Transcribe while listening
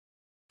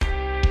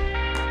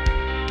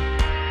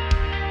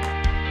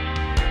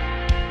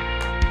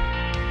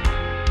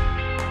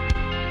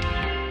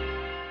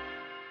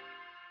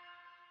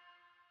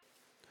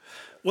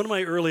One of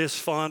my earliest,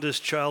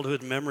 fondest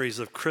childhood memories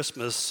of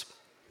Christmas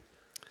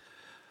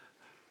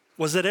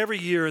was that every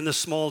year in this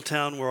small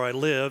town where I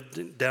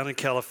lived, down in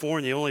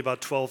California, only about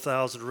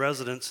 12,000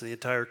 residents in the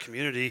entire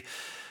community,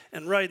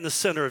 and right in the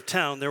center of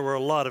town, there were a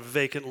lot of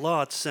vacant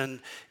lots, and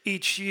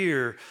each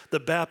year the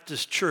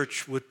Baptist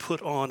church would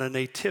put on a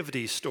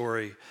nativity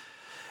story.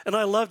 And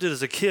I loved it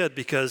as a kid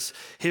because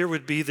here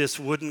would be this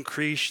wooden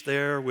creche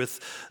there with,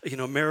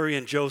 Mary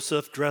and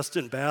Joseph dressed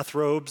in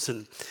bathrobes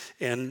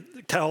and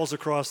towels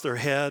across their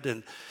head.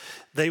 And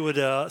they would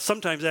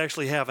sometimes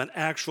actually have an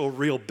actual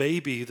real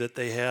baby that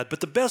they had.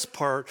 But the best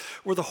part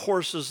were the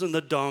horses and the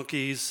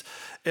donkeys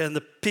and the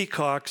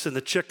peacocks and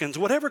the chickens,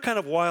 whatever kind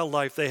of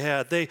wildlife they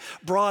had. They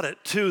brought it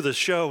to the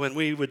show, and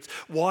we would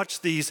watch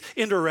these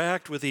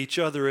interact with each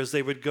other as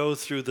they would go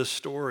through the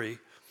story.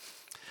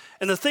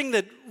 And the thing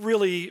that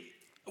really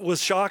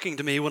was shocking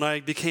to me when I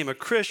became a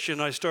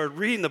Christian, I started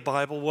reading the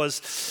Bible,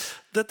 was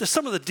that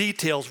some of the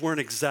details weren't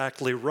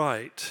exactly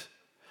right.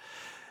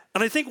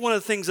 And I think one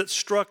of the things that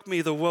struck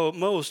me the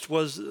most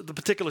was the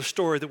particular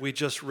story that we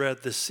just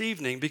read this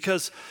evening,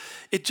 because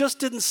it just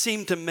didn't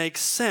seem to make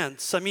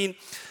sense. I mean,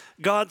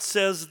 God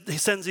says, he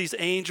sends these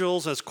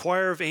angels, this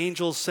choir of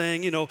angels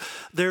saying,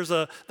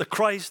 the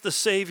Christ, the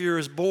Savior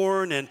is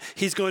born, and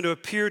he's going to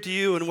appear to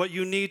you, and what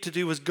you need to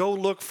do is go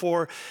look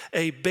for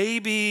a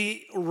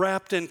baby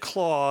wrapped in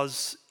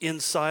cloths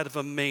inside of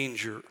a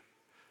manger.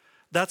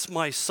 That's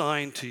my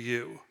sign to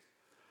you.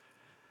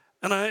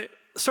 And I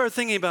started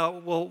thinking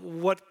about, well,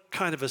 what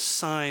kind of a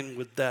sign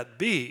would that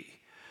be?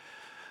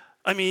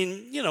 I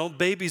mean,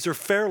 babies are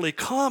fairly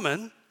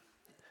common.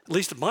 At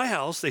least at my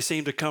house, they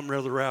seem to come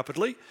rather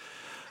rapidly.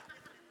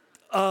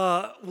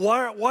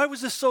 Why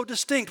was this so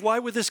distinct? Why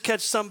would this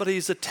catch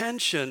somebody's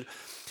attention?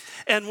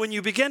 And when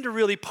you begin to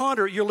really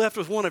ponder, you're left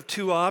with one of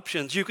two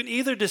options. You can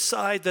either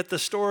decide that the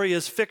story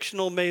is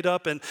fictional, made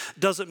up, and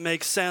doesn't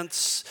make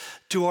sense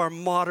to our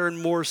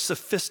modern, more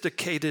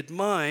sophisticated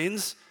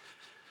minds,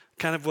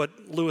 kind of what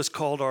Lewis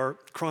called our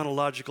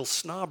chronological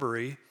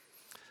snobbery,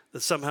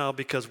 that somehow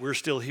because we're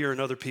still here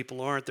and other people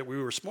aren't, that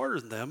we were smarter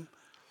than them.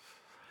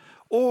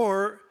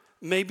 Or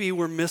maybe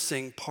we're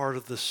missing part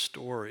of the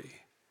story.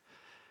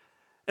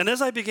 And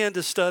as I began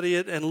to study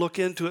it and look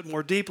into it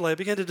more deeply, I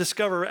began to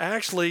discover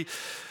actually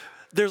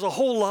there's a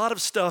whole lot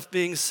of stuff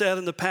being said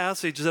in the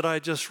passage that I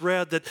just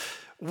read that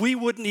we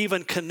wouldn't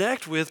even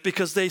connect with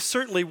because they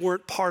certainly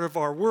weren't part of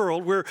our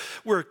world.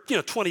 We're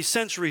 20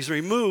 centuries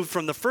removed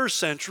from the first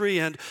century,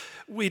 and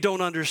we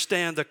don't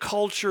understand the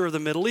culture of the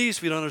Middle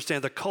East. We don't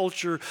understand the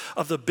culture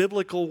of the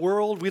biblical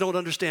world. We don't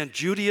understand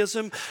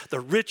Judaism, the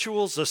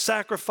rituals, the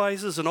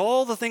sacrifices, and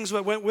all the things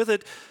that went with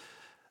it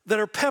that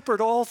are peppered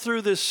all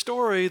through this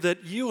story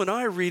that you and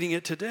I reading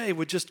it today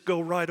would just go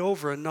right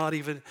over and not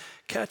even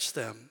catch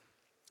them.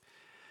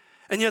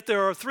 And yet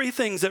there are three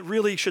things that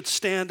really should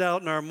stand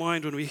out in our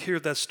mind when we hear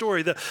that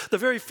story. The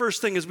very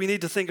first thing is we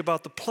need to think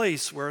about the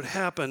place where it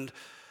happened.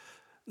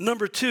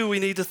 Number two, we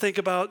need to think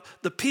about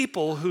the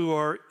people who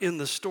are in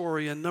the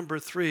story. And number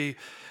three,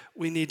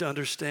 we need to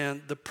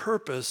understand the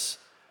purpose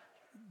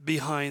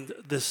behind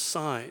this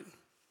sign.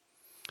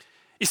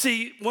 You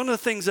see, one of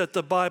the things that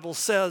the Bible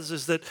says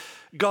is that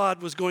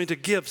God was going to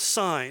give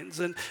signs.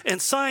 And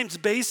signs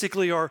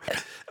basically are,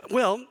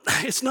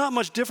 it's not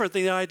much different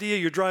than the idea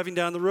you're driving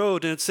down the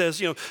road and it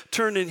says,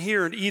 turn in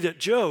here and eat at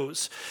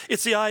Joe's.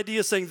 It's the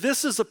idea of saying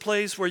this is the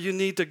place where you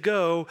need to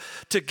go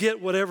to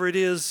get whatever it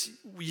is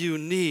you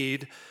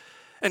need.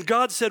 And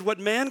God said what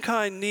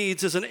mankind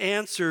needs is an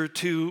answer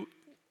to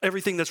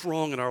everything that's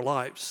wrong in our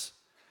lives.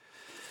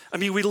 I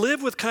mean, we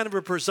live with kind of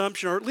a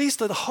presumption, or at least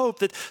the hope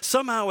that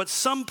somehow at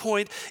some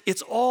point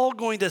it's all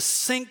going to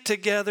sync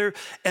together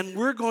and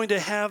we're going to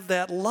have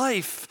that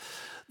life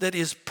that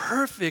is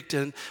perfect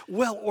and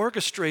well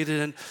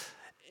orchestrated.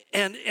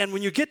 And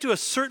when you get to a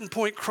certain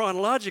point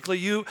chronologically,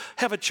 you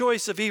have a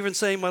choice of even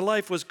saying my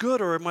life was good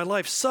or my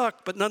life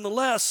sucked, but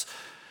nonetheless,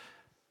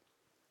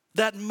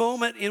 that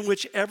moment in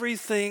which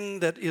everything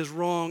that is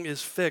wrong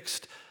is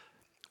fixed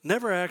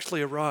never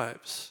actually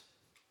arrives.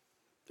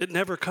 It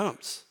never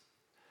comes.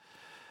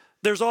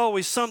 There's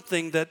always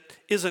something that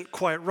isn't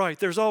quite right.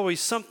 There's always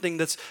something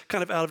that's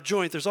kind of out of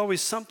joint. There's always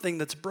something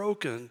that's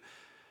broken.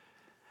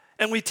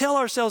 And we tell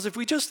ourselves if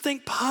we just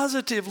think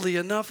positively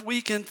enough,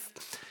 we can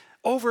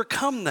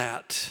overcome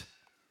that.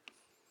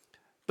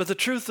 But the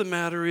truth of the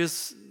matter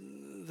is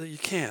that you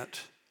can't.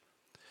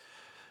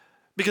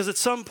 Because at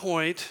some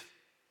point,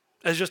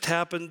 as just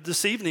happened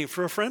this evening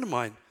for a friend of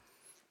mine,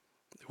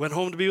 he went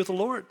home to be with the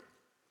Lord.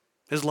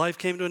 His life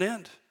came to an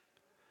end.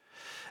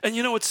 And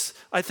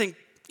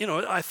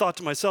I thought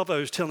to myself, I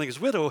was telling his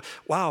widow,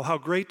 wow, how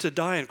great to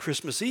die on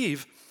Christmas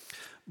Eve.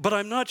 But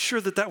I'm not sure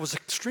that was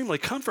extremely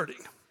comforting.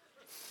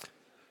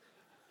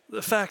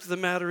 The fact of the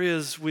matter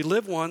is, we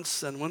live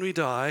once, and when we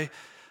die,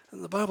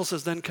 and the Bible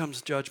says then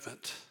comes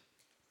judgment,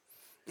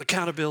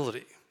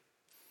 accountability,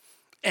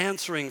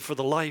 answering for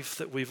the life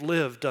that we've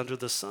lived under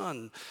the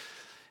sun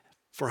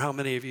for how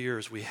many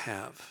years we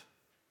have.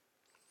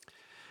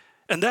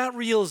 And that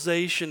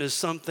realization is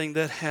something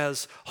that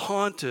has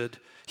haunted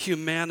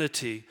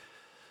humanity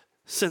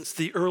since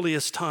the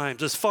earliest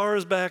times. As far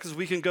as back as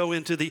we can go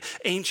into the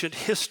ancient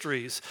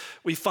histories,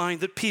 we find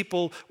that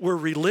people were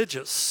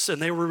religious,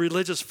 and they were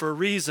religious for a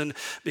reason,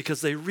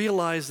 because they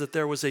realized that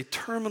there was a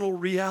terminal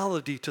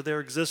reality to their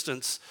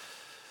existence.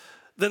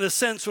 Then, in a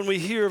sense, when we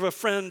hear of a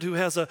friend who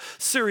has a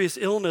serious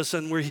illness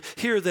and we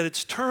hear that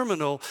it's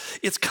terminal,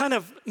 it's kind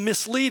of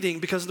misleading,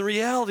 because the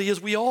reality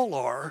is we all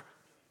are.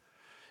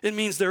 It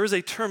means there is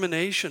a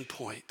termination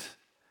point.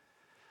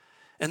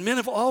 And men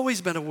have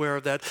always been aware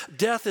of that.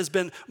 Death has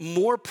been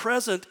more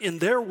present in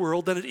their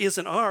world than it is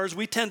in ours.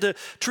 We tend to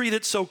treat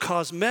it so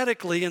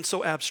cosmetically and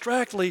so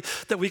abstractly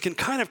that we can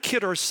kind of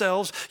kid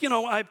ourselves. You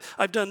know,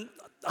 I've done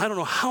I don't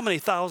know how many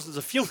thousands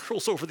of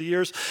funerals over the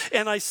years,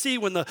 and I see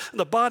when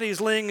the body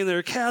is laying in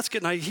their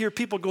casket, and I hear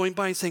people going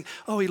by and saying,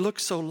 "Oh, he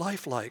looks so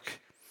lifelike."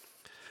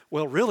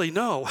 Well, really,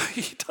 no,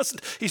 he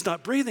doesn't. He's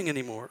not breathing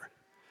anymore,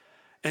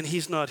 and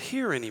he's not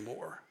here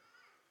anymore.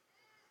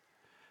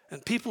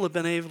 And people have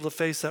been able to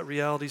face that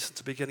reality since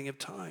the beginning of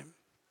time.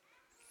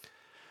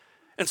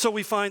 And so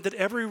we find that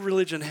every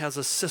religion has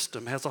a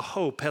system, has a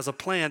hope, has a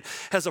plan,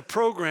 has a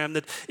program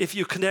that if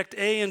you connect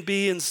A and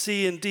B and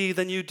C and D,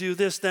 then you do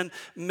this, then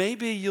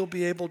maybe you'll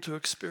be able to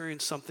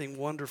experience something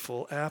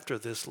wonderful after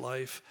this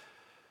life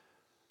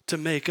to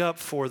make up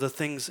for the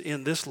things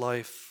in this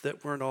life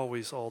that weren't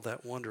always all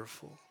that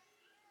wonderful.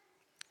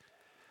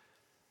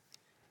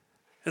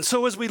 And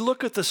so as we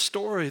look at the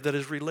story that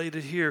is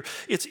related here,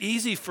 it's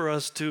easy for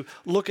us to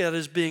look at it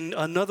as being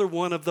another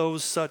one of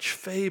those such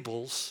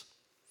fables.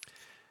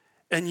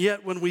 And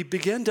yet when we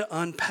begin to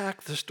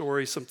unpack the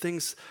story, some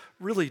things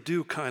really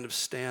do kind of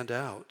stand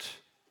out.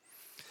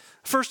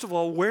 First of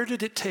all, where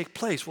did it take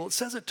place? Well, it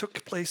says it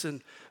took place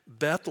in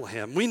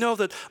Bethlehem. We know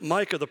that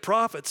Micah the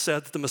prophet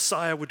said that the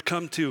Messiah would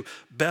come to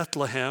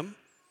Bethlehem,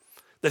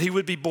 that he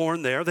would be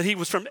born there, that he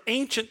was from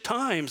ancient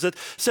times, that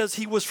says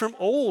he was from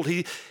old.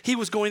 He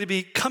was going to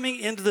be coming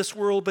into this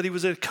world, but he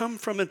was going to come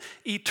from an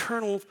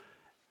eternal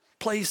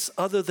place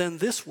other than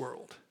this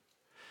world.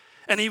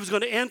 And he was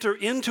going to enter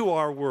into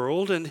our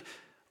world and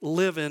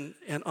live in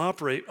and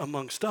operate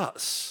amongst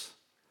us.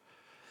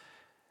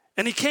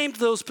 And he came to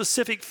those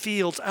specific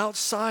fields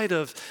outside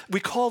of, we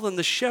call them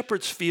the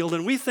shepherd's field,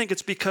 and we think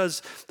it's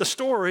because the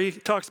story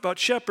talks about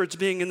shepherds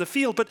being in the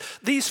field, but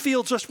these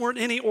fields just weren't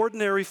any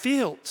ordinary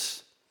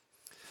fields.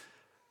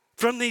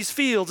 From these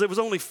fields, it was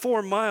only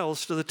 4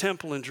 miles to the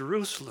temple in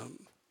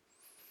Jerusalem.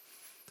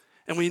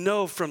 And we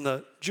know from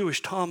the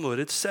Jewish Talmud,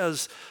 it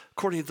says,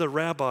 according to the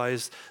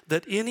rabbis,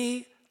 that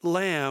any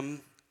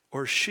lamb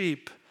or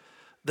sheep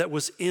that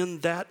was in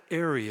that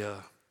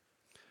area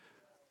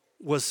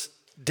was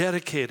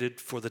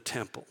dedicated for the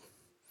temple.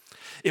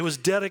 It was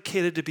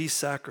dedicated to be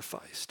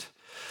sacrificed.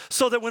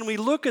 So that when we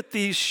look at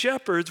these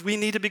shepherds, we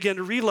need to begin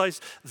to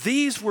realize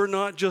these were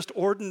not just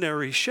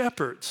ordinary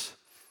shepherds.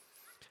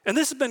 And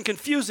this has been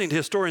confusing to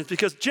historians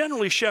because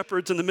generally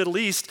shepherds in the Middle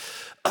East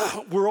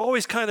were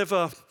always kind of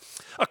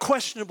a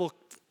questionable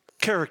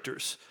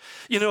characters.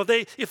 You know,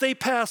 if they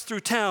passed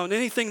through town,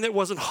 anything that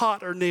wasn't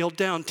hot or nailed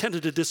down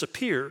tended to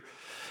disappear.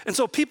 And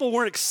so people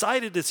weren't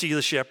excited to see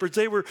the shepherds.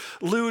 They were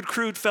lewd,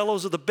 crude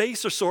fellows of the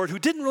baser sort who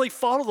didn't really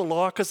follow the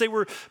law because they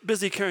were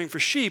busy caring for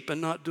sheep and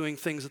not doing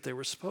things that they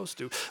were supposed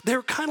to. They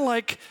were kind of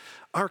like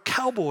our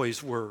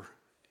cowboys were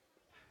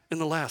in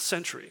the last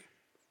century.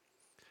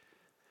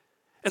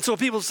 And so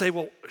people say,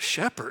 well,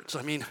 shepherds,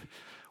 I mean,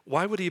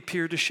 why would he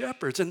appear to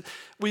shepherds? And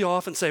we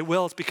often say,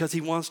 well, it's because he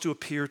wants to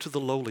appear to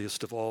the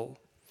lowliest of all.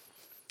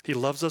 He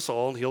loves us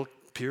all, and he'll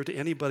appear to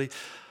anybody.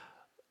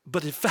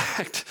 But in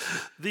fact,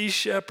 these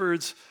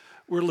shepherds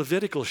were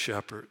Levitical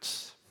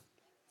shepherds.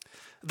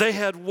 They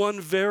had one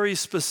very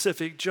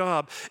specific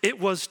job. It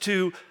was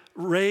to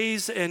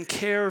raise and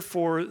care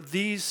for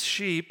these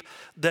sheep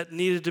that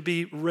needed to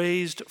be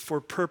raised for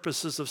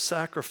purposes of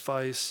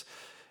sacrifice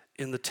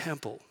in the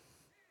temple.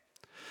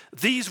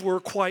 These were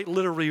quite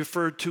literally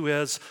referred to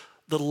as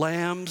the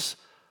lambs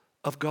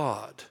of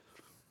God.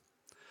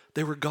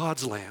 They were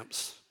God's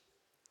lambs.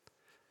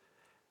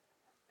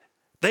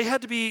 They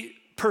had to be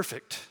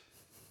perfect.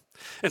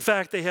 In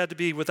fact, they had to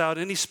be without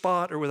any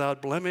spot or without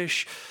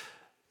blemish,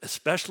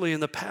 especially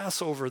in the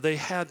Passover. They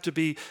had to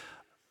be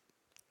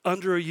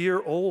under a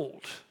year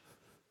old.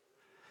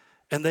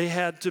 And they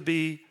had to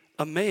be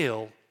a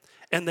male.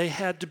 And they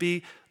had to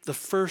be the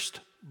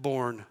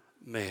firstborn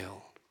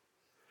male.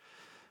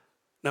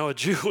 Now, a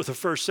Jew of the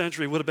first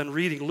century would have been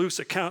reading Luke's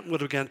account and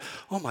would have gone,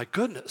 oh my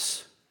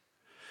goodness,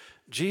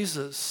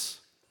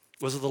 Jesus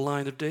was of the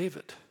line of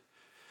David.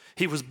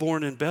 He was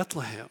born in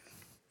Bethlehem.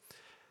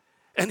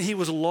 And he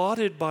was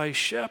lauded by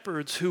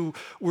shepherds who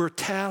were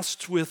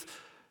tasked with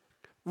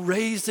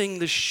raising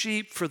the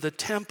sheep for the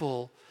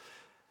temple.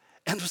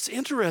 And what's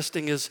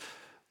interesting is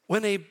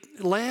when a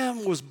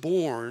lamb was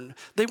born,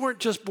 they weren't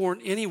just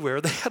born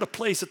anywhere. They had a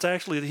place, it's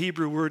actually the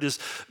Hebrew word is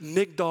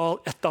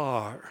Migdal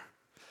Ethar.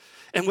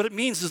 And what it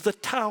means is the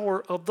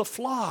tower of the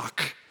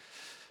flock.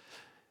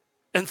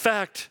 In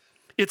fact,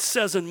 it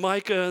says in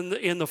Micah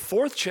in the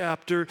 4th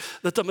chapter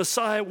that the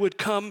Messiah would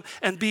come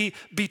and be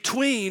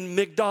between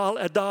Migdal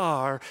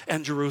Ethar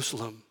and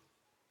Jerusalem.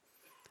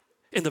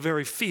 in the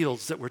very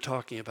fields that we're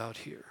talking about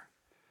here.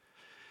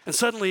 And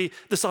suddenly,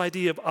 this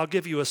idea of, I'll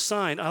give you a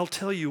sign, I'll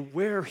tell you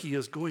where he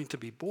is going to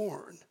be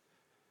born.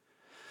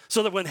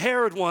 So that when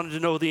Herod wanted to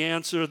know the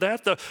answer to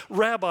that, the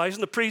rabbis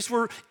and the priests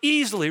were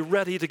easily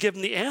ready to give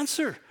him the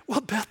answer. Well,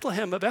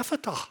 Bethlehem of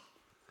Ephratah.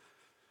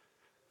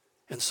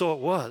 And so it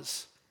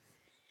was.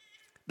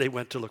 They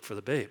went to look for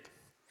the babe.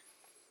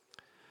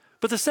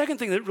 But the second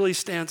thing that really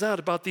stands out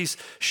about these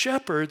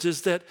shepherds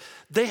is that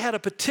they had a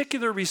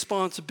particular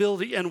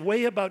responsibility and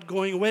way about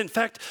going away. In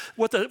fact,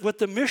 what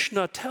the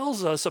Mishnah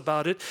tells us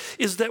about it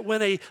is that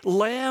when a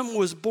lamb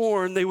was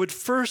born, they would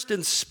first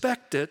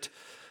inspect it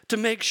to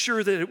make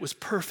sure that it was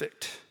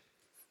perfect.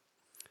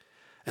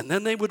 And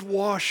then they would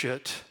wash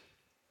it.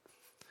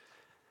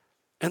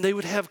 And they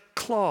would have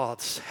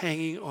cloths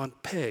hanging on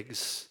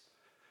pegs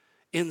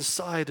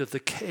inside of the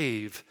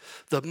cave,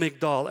 the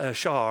Migdal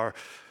Eshar,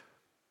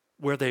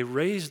 where they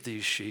raised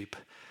these sheep,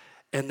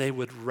 and they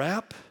would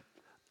wrap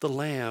the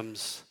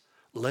lamb's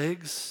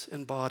legs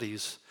and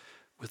bodies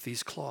with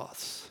these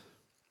cloths.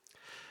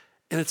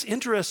 And it's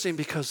interesting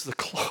because the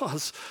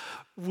cloths,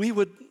 we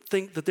would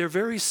think that they're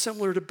very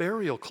similar to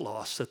burial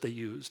cloths that they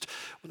used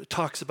when it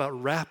talks about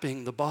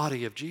wrapping the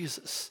body of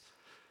Jesus.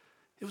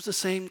 It was the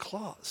same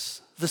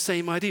cloths, the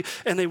same idea.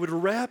 And they would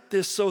wrap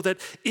this so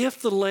that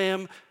if the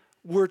lamb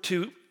were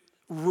to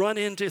run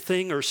into a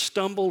thing or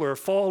stumble or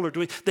fall or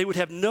they would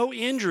have no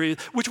injury,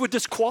 which would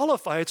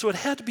disqualify it. So it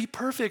had to be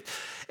perfect.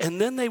 And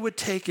then they would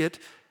take it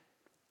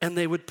and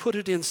they would put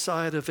it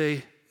inside of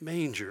a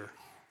manger.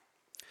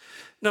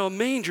 Now, a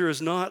manger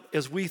is not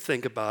as we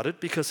think about it,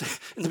 because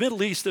in the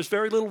Middle East, there's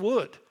very little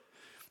wood.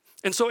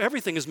 And so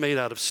everything is made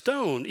out of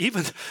stone.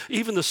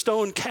 Even the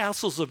stone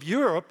castles of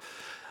Europe,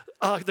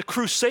 the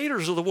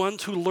Crusaders are the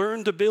ones who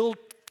learned to build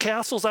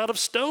castles out of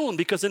stone,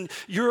 because in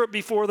Europe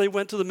before they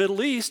went to the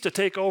Middle East to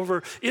take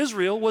over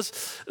Israel,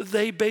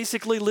 they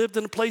basically lived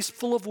in a place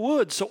full of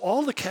wood. So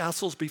all the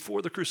castles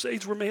before the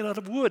Crusades were made out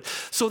of wood.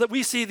 So that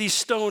we see these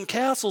stone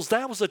castles,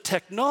 that was a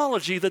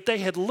technology that they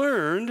had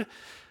learned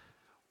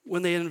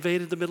when they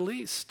invaded the Middle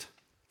East.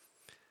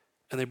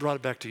 And they brought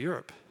it back to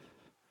Europe.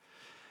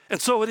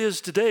 And so it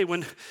is today,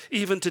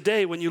 even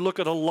today, when you look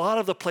at a lot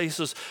of the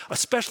places,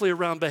 especially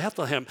around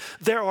Bethlehem,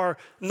 there are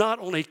not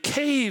only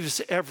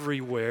caves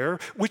everywhere,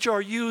 which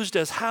are used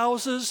as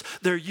houses,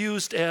 they're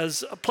used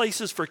as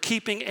places for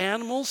keeping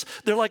animals.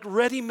 They're like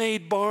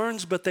ready-made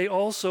barns, but they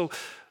also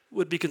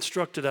would be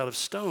constructed out of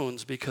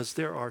stones, because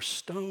there are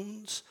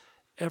stones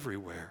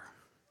everywhere.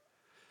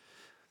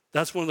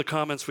 That's one of the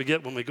comments we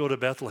get when we go to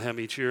Bethlehem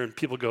each year, and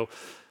people go,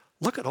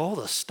 look at all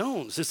the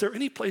stones. Is there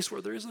any place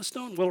where there isn't a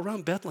stone? Well,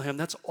 around Bethlehem,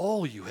 that's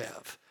all you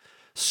have.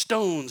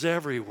 Stones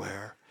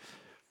everywhere.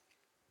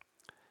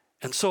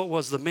 And so it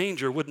was, the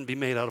manger wouldn't be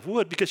made out of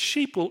wood, because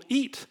sheep will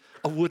eat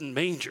a wooden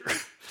manger.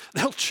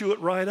 They'll chew it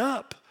right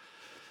up.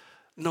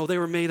 No, they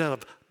were made out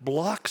of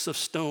blocks of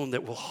stone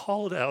that were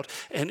hollowed out,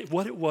 and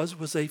what it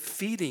was a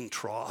feeding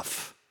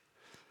trough.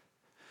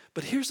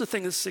 But here's the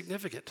thing that's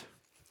significant.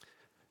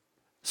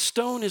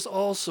 Stone is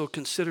also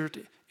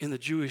considered in the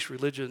Jewish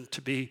religion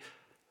to be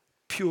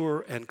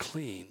pure and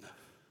clean.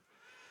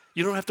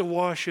 You don't have to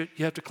wash it,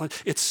 you have to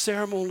cleanse. It's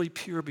ceremonially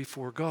pure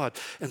before God.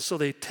 And so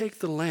they take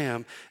the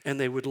lamb and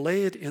they would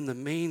lay it in the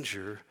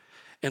manger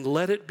and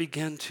let it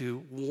begin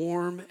to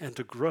warm and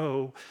to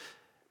grow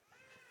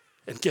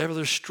and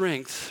gather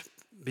strength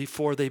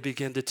before they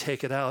begin to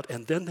take it out.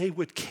 And then they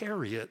would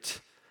carry it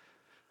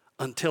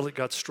until it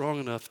got strong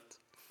enough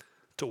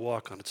to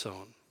walk on its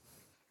own.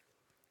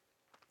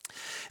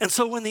 And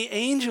so when the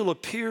angel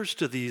appears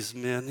to these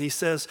men, he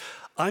says,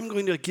 I'm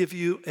going to give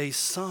you a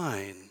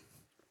sign.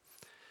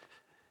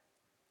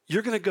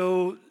 You're going to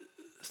go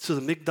to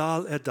the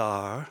Migdal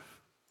Eshar,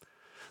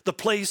 the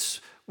place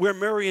where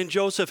Mary and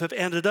Joseph have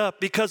ended up,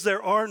 because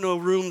there are no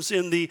rooms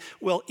in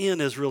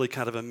inn is really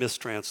kind of a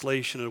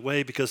mistranslation in a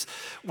way, because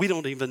we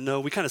don't even know.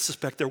 We kind of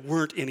suspect there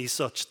weren't any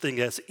such thing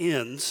as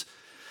inns.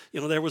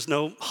 There was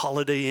no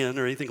Holiday Inn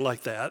or anything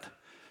like that.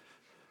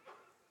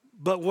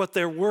 But what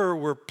there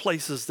were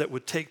places that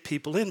would take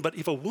people in. But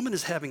if a woman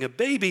is having a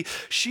baby,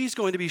 she's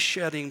going to be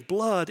shedding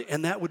blood,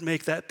 and that would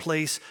make that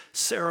place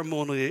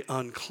ceremonially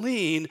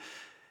unclean.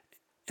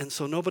 And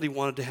so nobody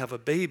wanted to have a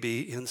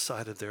baby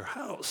inside of their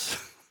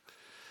house.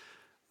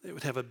 They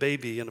would have a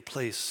baby in a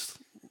place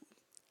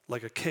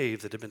like a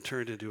cave that had been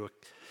turned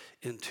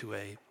into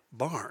a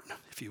barn,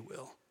 if you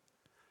will.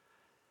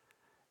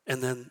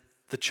 And then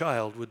the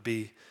child would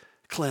be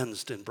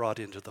cleansed and brought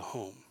into the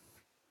home.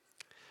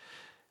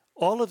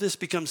 All of this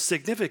becomes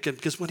significant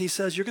because when he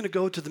says you're going to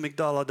go to the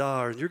Migdal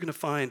Eshar and you're going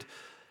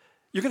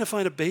to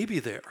find a baby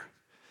there.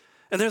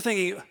 And they're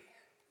thinking,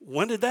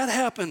 when did that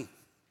happen?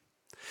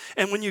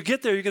 And when you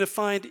get there, you're going to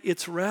find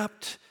it's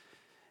wrapped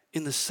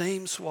in the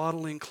same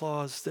swaddling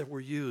cloths that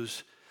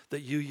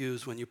you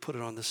use when you put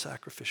it on the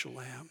sacrificial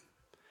lamb.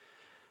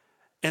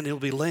 And it'll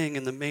be laying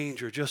in the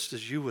manger just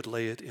as you would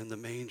lay it in the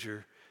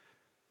manger,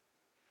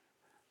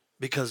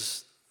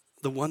 because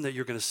the one that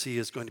you're going to see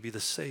is going to be the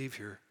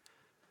Savior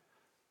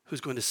who's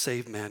going to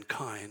save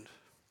mankind.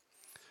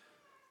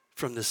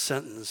 from the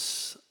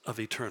sentence of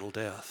eternal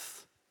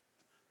death.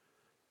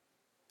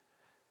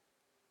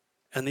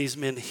 And these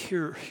men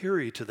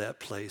hurry to that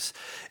place.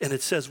 And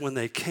it says when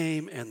they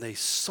came and they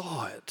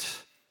saw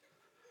it,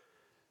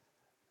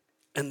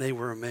 and they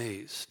were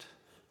amazed.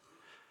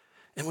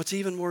 And what's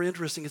even more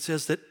interesting, it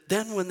says that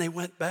then when they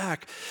went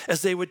back,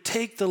 as they would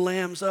take the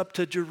lambs up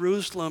to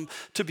Jerusalem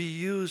to be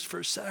used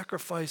for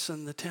sacrifice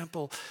in the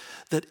temple,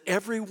 that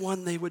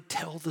everyone they would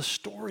tell the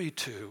story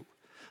to.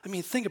 I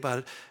mean, think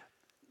about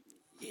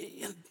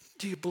it.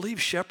 Do you believe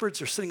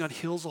shepherds are sitting on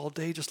hills all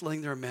day just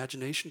letting their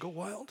imagination go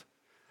wild?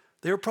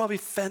 They were probably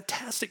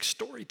fantastic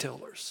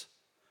storytellers.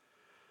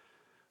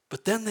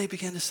 But then they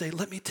began to say,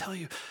 let me tell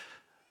you,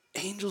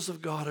 angels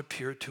of God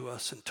appeared to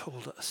us and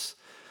told us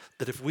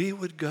that if we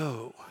would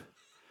go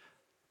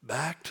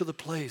back to the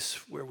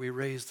place where we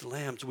raised the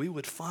lambs, we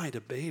would find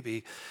a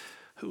baby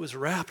who was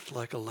wrapped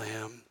like a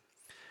lamb,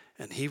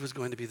 and he was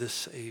going to be the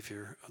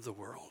Savior of the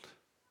world.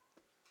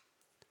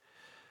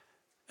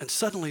 And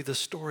suddenly the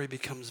story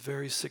becomes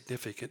very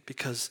significant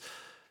because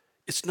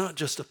it's not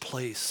just a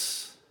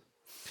place.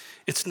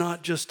 It's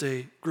not just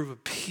a group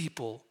of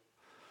people,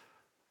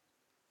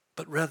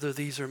 but rather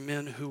these are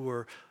men who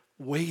were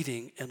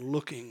waiting and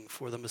looking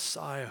for the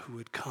Messiah who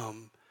would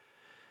come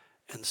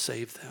and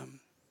save them.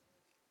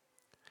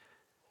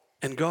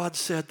 And God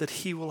said that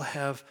he will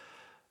have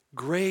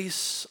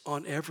grace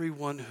on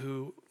everyone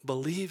who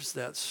believes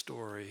that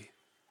story,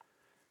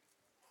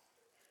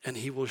 and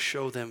he will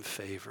show them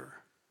favor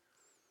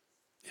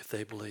if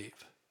they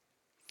believe.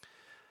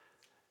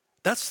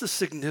 That's the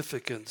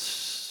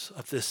significance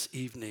of this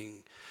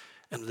evening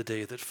and the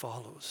day that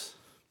follows.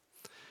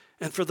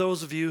 And for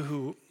those of you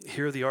who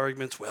hear the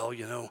arguments, well,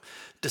 you know,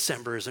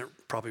 December isn't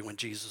probably when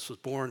Jesus was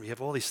born. We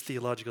have all these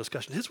theological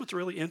discussions. Here's what's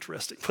really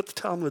interesting, what the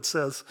Talmud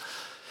says.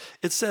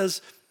 It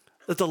says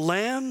that the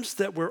lambs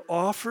that were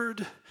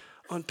offered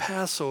on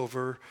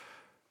Passover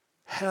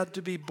had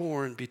to be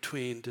born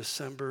between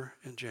December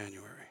and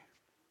January,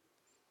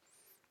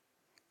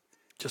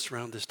 just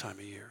around this time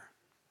of year.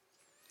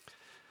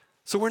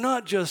 So we're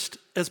not just,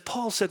 as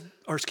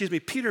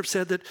Peter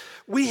said, that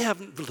we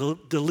haven't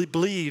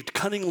believed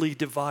cunningly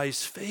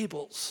devised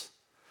fables.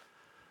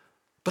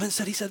 But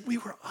instead he said we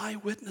were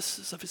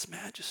eyewitnesses of his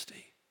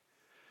majesty.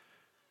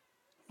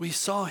 We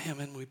saw him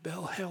and we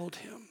beheld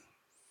him.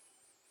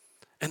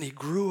 And he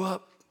grew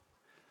up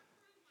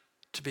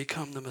to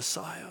become the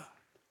Messiah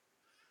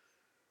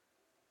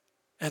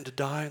and to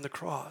die on the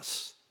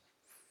cross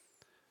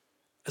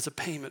as a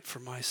payment for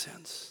my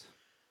sins.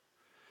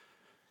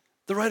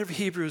 The writer of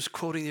Hebrews,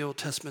 quoting the Old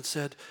Testament,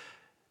 said,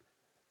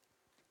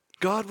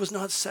 God was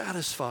not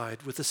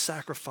satisfied with the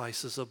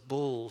sacrifices of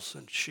bulls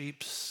and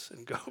sheep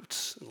and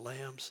goats and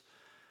lambs.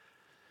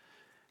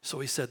 So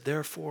he said,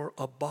 therefore,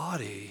 a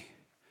body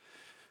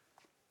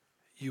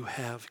you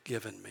have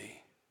given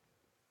me.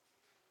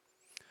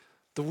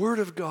 The Word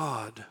of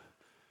God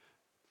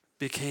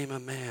became a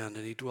man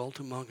and he dwelt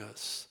among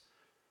us.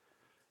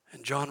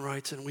 And John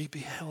writes, and we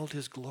beheld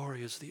his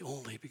glory as the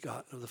only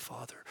begotten of the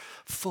Father,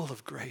 full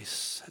of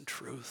grace and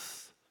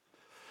truth.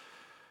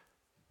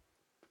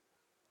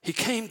 He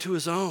came to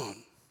his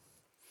own.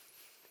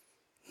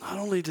 Not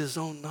only did his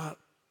own not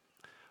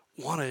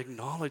want to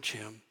acknowledge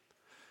him,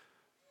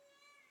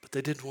 but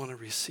they didn't want to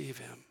receive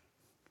him.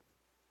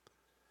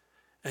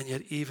 And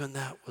yet even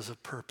that was a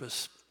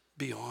purpose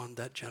beyond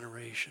that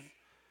generation.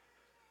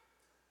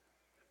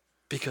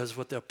 Because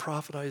what the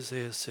prophet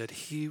Isaiah said,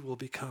 he will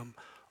become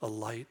a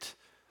light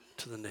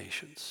to the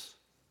nations.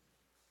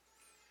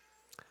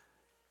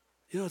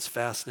 You know, it's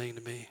fascinating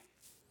to me.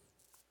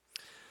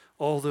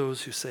 All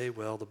those who say,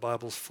 well, the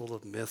Bible's full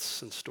of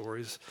myths and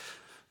stories,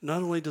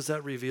 not only does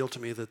that reveal to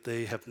me that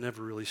they have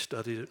never really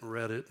studied it and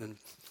read it, and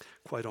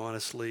quite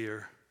honestly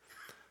are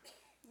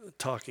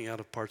talking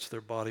out of parts of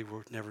their body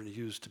were never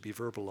used to be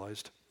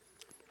verbalized.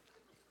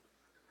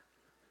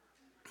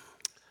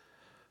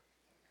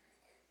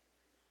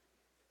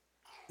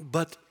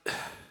 But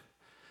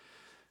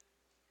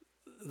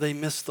they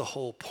miss the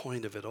whole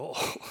point of it all.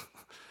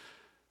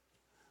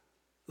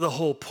 The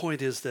whole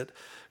point is that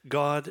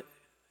God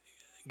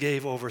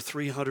gave over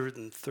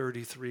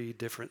 333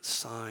 different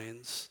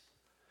signs.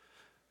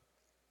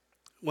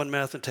 One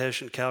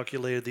mathematician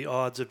calculated the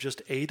odds of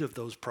just 8 of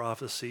those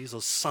prophecies,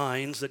 those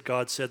signs that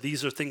God said,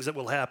 these are things that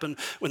will happen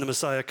when the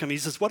Messiah comes. He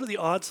says, what are the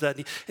odds of that?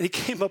 And he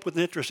came up with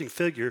an interesting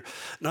figure.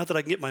 Not that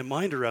I can get my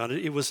mind around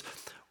it. It was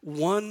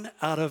 1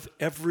 out of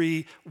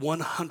every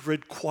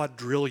 100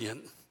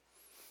 quadrillion.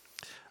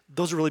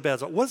 Those are really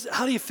bad.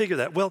 How do you figure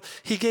that? Well,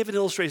 he gave an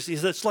illustration. He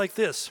said, it's like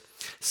this.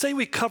 Say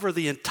we cover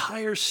the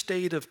entire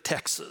state of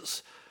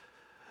Texas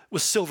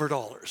with silver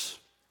dollars,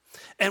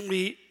 and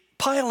we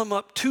pile them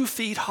up 2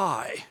 feet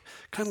high,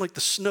 kind of like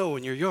the snow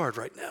in your yard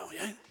right now.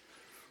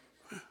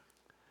 Yeah?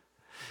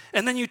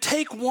 And then you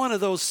take one of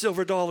those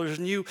silver dollars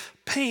and you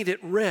paint it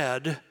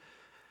red,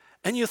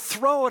 and you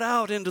throw it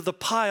out into the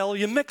pile,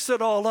 you mix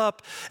it all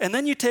up, and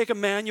then you take a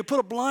man, you put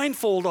a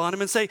blindfold on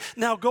him and say,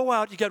 now go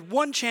out, you get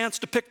one chance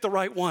to pick the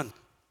right one.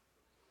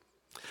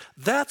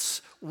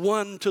 That's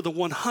 1 to the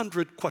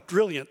 100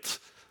 quadrillionth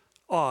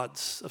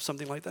odds of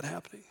something like that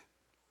happening?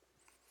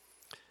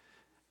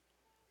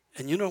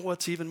 And you know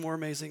what's even more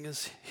amazing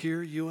is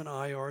here you and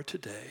I are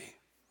today,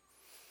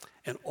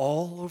 and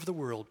all over the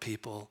world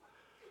people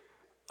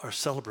are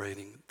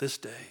celebrating this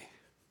day.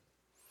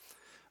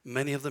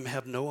 Many of them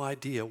have no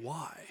idea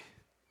why.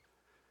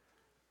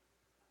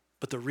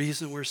 But the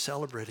reason we're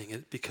celebrating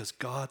it, because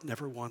God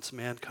never wants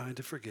mankind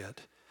to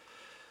forget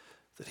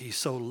that he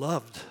so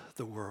loved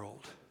the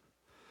world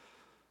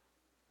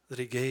that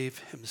he gave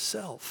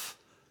himself.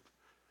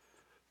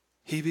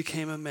 He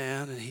became a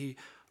man and he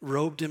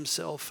robed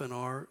himself in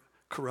our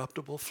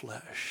corruptible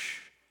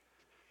flesh.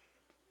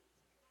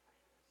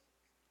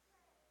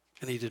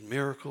 And he did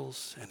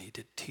miracles and he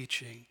did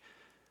teaching,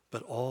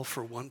 but all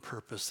for one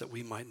purpose, that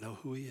we might know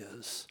who he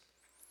is.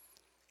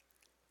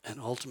 And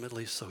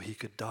ultimately so he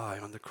could die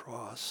on the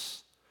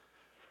cross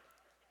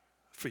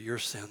for your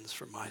sins,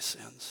 for my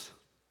sins,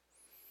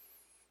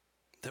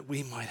 that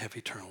we might have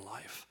eternal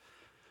life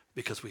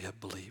because we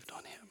have believed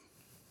on him.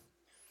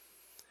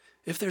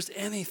 If there's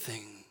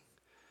anything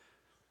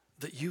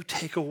that you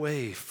take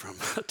away from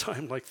a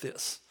time like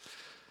this,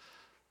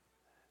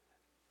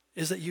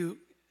 is that you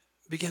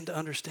begin to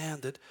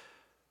understand that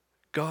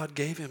God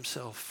gave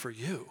himself for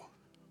you.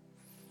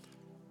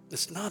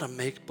 It's not a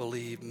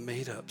make-believe,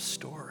 made-up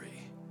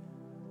story.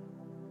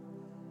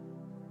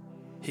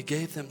 He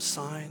gave them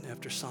sign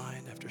after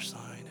sign after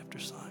sign after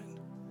sign.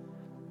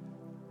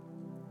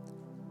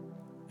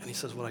 And he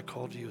says, what I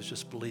called you is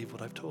just believe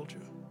what I've told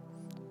you,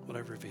 what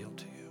I've revealed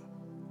to you.